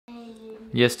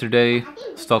Yesterday,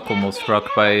 Stockholm was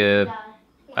struck by an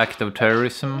act of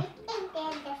terrorism.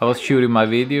 I was shooting my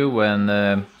video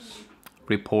when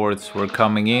reports were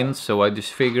coming in, so I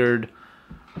just figured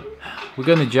we're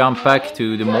gonna jump back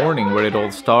to the morning where it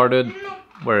all started,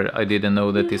 where I didn't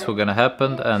know that this was gonna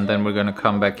happen, and then we're gonna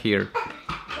come back here.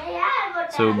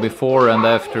 So before and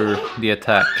after the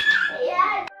attack.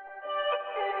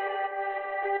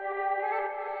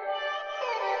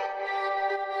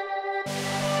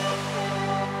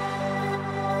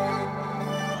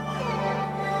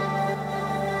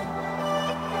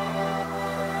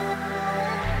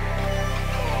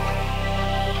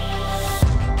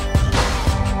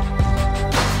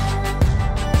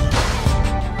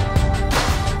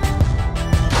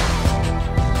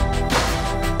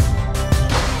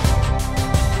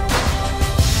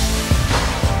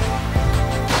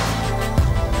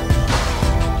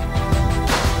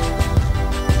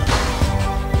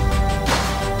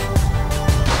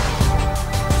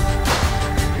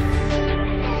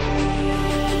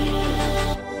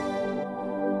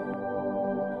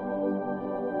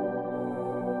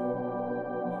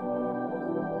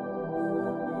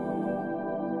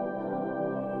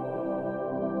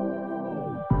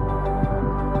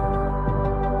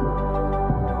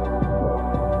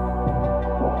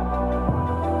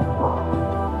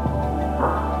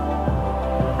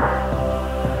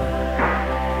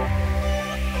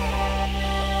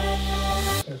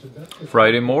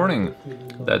 Friday morning.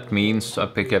 That means I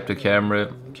pick up the camera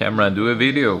and do a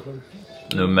video,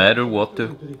 no matter what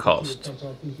the cost.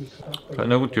 I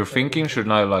know what you're thinking,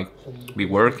 shouldn't I be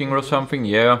working or something?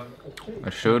 Yeah, I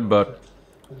should, but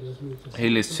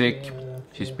Haley's sick.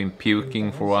 She's been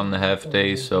puking for 1.5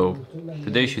 days, so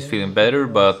today she's feeling better,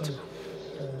 but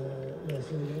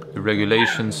the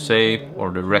regulations say,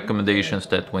 or the recommendations,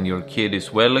 that when your kid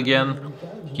is well again,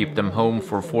 keep them home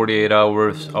for 48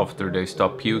 hours after they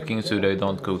stop puking so they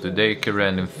don't go to daycare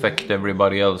and infect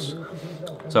everybody else.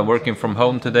 So I'm working from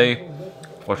home today,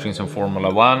 watching some Formula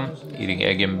 1,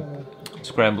 eating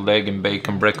scrambled egg and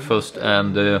bacon breakfast,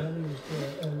 and the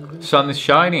sun is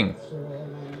shining.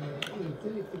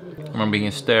 I'm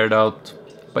being stared out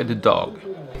by the dog.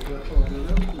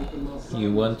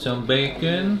 You want some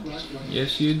bacon?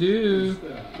 Yes you do.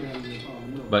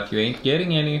 But you ain't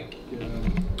getting any.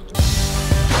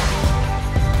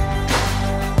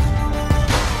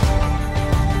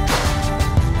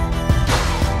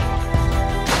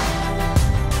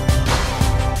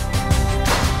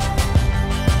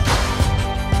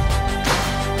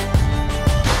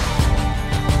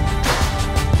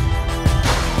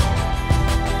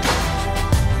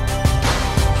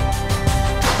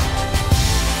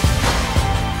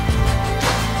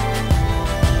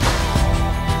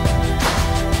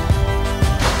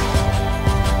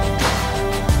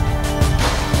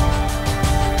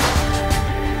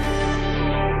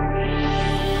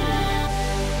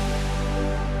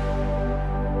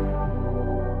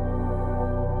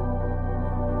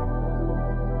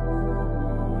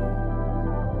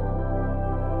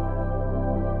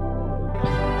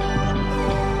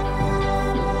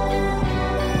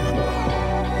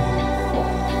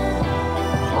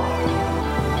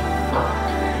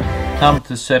 Time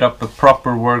to set up a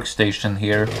proper workstation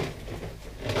here.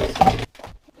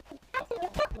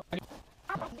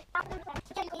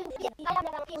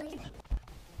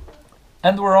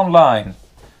 And we're online.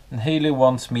 And Haley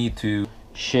wants me to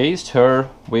chase her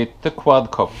with the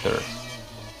quadcopter.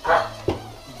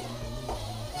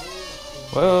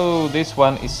 Whoa, this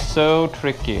one is so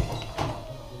tricky.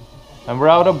 And we're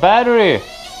out of battery!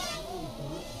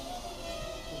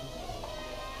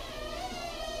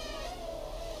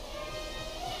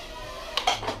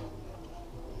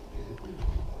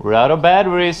 We're out of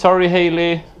battery, sorry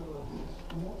Haley.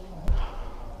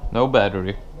 No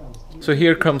battery. So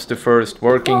here comes the first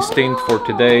working stint for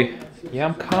today. Yeah,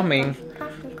 I'm coming.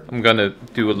 I'm gonna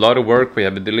do a lot of work, we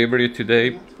have a delivery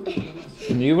today.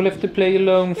 And you will have to play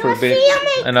alone for a bit.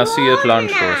 And I'll see you at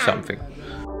lunch or something.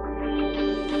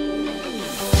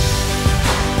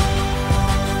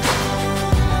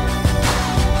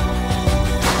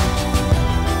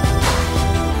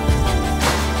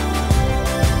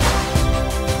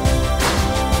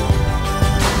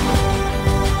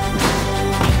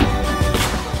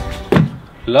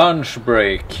 Lunch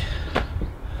break.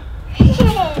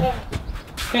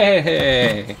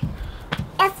 Hey.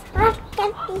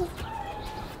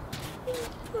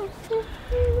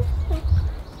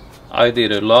 I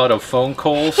did a lot of phone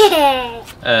calls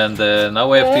and now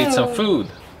we have to eat some food.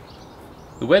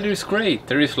 The weather is great,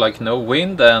 there is like no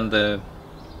wind and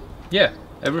yeah,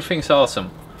 everything's awesome.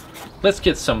 Let's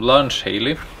get some lunch,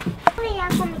 Haley.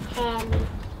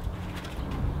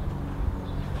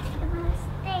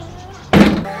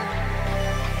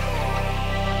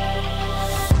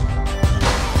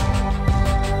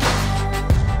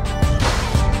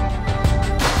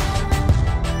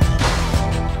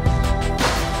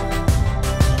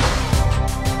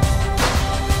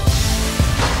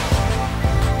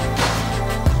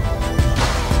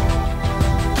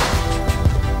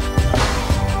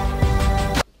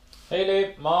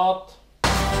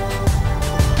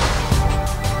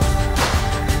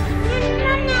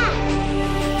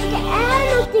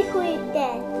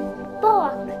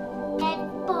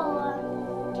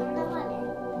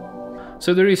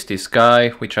 So there is this guy,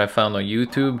 which I found on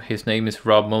YouTube. His name is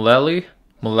Rob Mullally.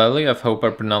 Mullally, I hope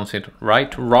I pronounce it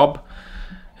right, Rob.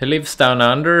 He lives down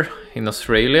under in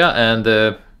Australia,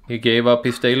 and he gave up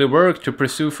his daily work to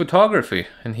pursue photography.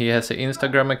 And he has an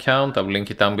Instagram account, I'll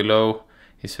link it down below.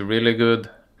 He's a really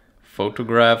good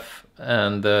photograph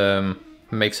and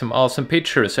makes some awesome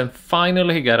pictures. And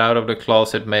finally he got out of the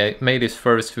closet, made his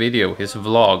first video, his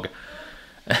vlog.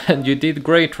 And you did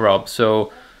great, Rob.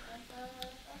 So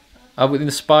I would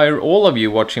inspire all of you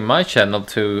watching my channel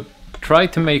to try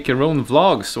to make your own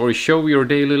vlogs or show your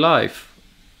daily life.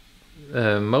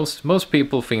 Most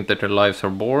people think that their lives are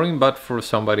boring, but for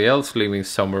somebody else living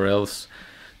somewhere else,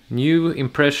 new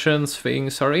impressions,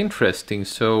 things are interesting.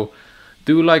 So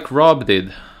do like Rob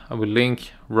did. I will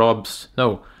link Rob's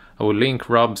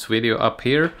video up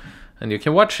here, and you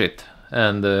can watch it.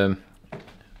 And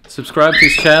subscribe to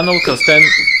his channel, cause then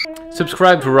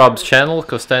subscribe to Rob's channel,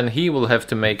 cause then he will have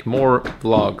to make more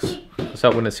vlogs. So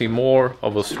I want to see more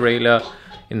of Australia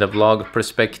in the vlog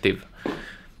perspective.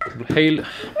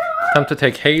 Time to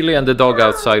take Haley and the dog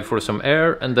outside for some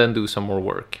air and then do some more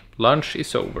work. Lunch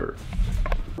is over.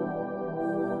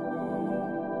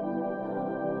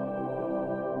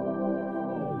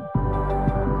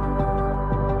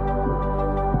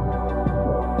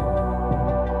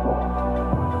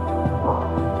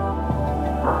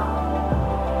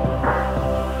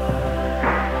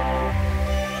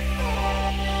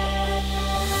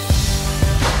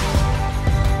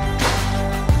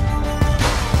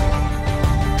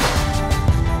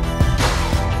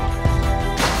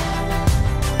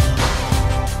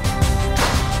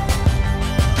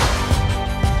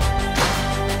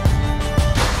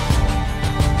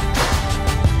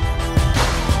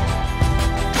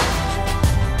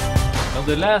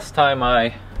 The last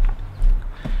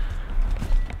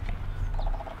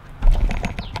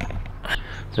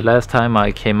time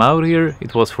I came out here,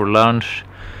 it was for lunch,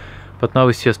 but now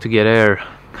it's just to get air,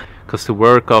 because the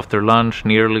work after lunch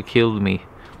nearly killed me.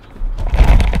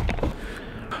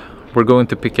 We're going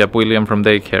to pick up William from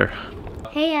daycare.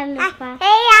 Hej allihopa!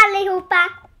 Hej allihopa!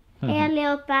 Hej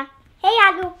allihopa! Hej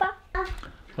allihopa!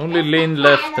 Only Lynn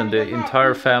left and the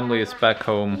entire family is back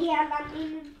home.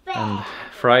 And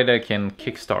Friday can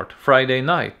kickstart. Friday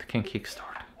night can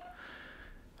kickstart.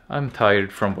 I'm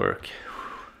tired from work.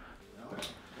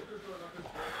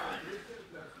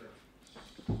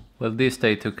 Well, this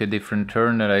day took a different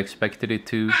turn than I expected it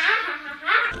to.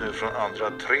 Nu från andra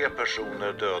 3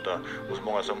 personer döda och så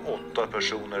många som 8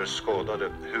 personer skadade.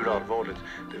 Hur allvarligt,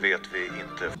 det vet vi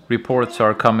inte. Reports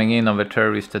are coming in of a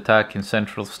terrorist attack in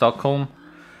central Stockholm.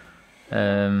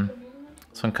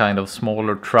 Some kind of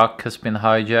smaller truck has been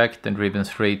hijacked and driven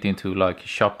straight into like a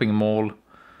shopping mall.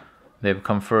 They've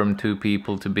confirmed 2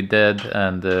 people to be dead,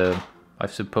 and I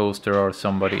suppose there are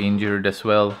somebody injured as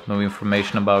well. No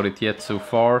information about it yet so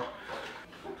far.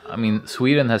 I mean,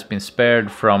 Sweden has been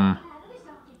spared from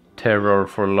terror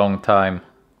for a long time.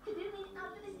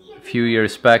 A few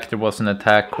years back there was an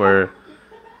attack where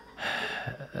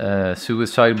a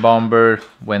suicide bomber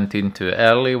went into an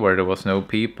alley where there was no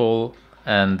people,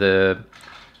 and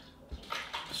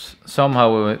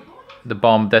somehow the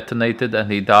bomb detonated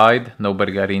and he died.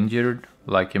 Nobody got injured,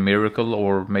 like a miracle,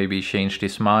 or maybe he changed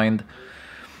his mind.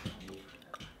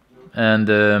 And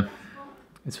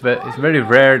it's very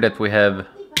rare that we have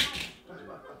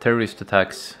terrorist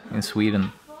attacks in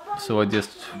Sweden. So I just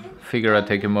figure I'd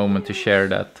take a moment to share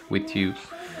that with you.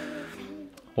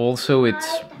 Also,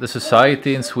 it's the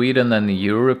society in Sweden and in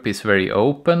Europe is very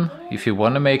open. If you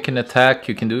want to make an attack,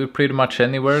 you can do it pretty much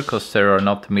anywhere, because there are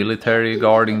not military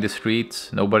guarding the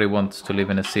streets. Nobody wants to live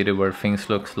in a city where things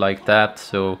look like that.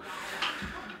 So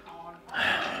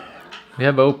we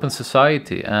have open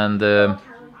society, and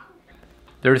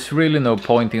there's really no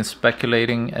point in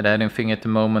speculating at anything at the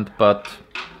moment. But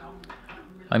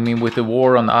I mean, with the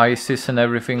war on ISIS and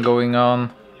everything going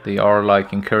on, they are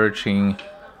like encouraging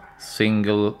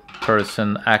single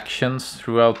person actions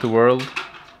throughout the world,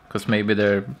 because maybe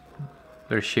their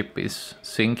ship is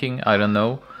sinking, I don't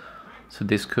know. So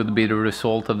this could be the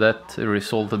result of that, a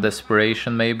result of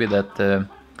desperation maybe, that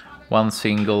one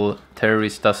single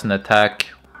terrorist does an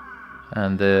attack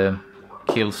and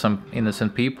kills some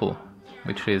innocent people,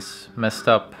 which is messed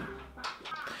up.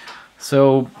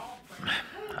 So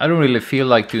I don't really feel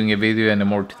like doing a video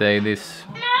anymore today. This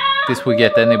will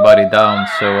get anybody down,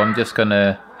 so I'm just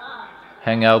gonna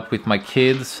hang out with my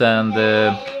kids, and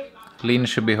Lynn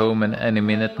should be home in any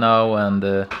minute now, and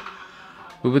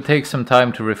we will take some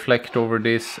time to reflect over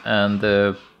this. And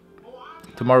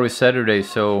tomorrow is Saturday,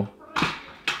 so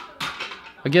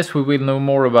I guess we will know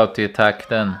more about the attack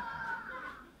then.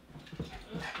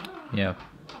 Yeah.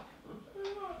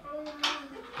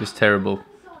 Just terrible.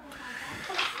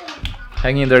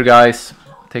 Hang in there, guys.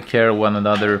 Take care of one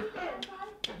another.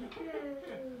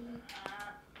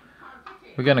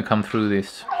 We're gonna come through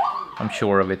this. I'm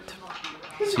sure of it.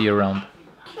 See you around.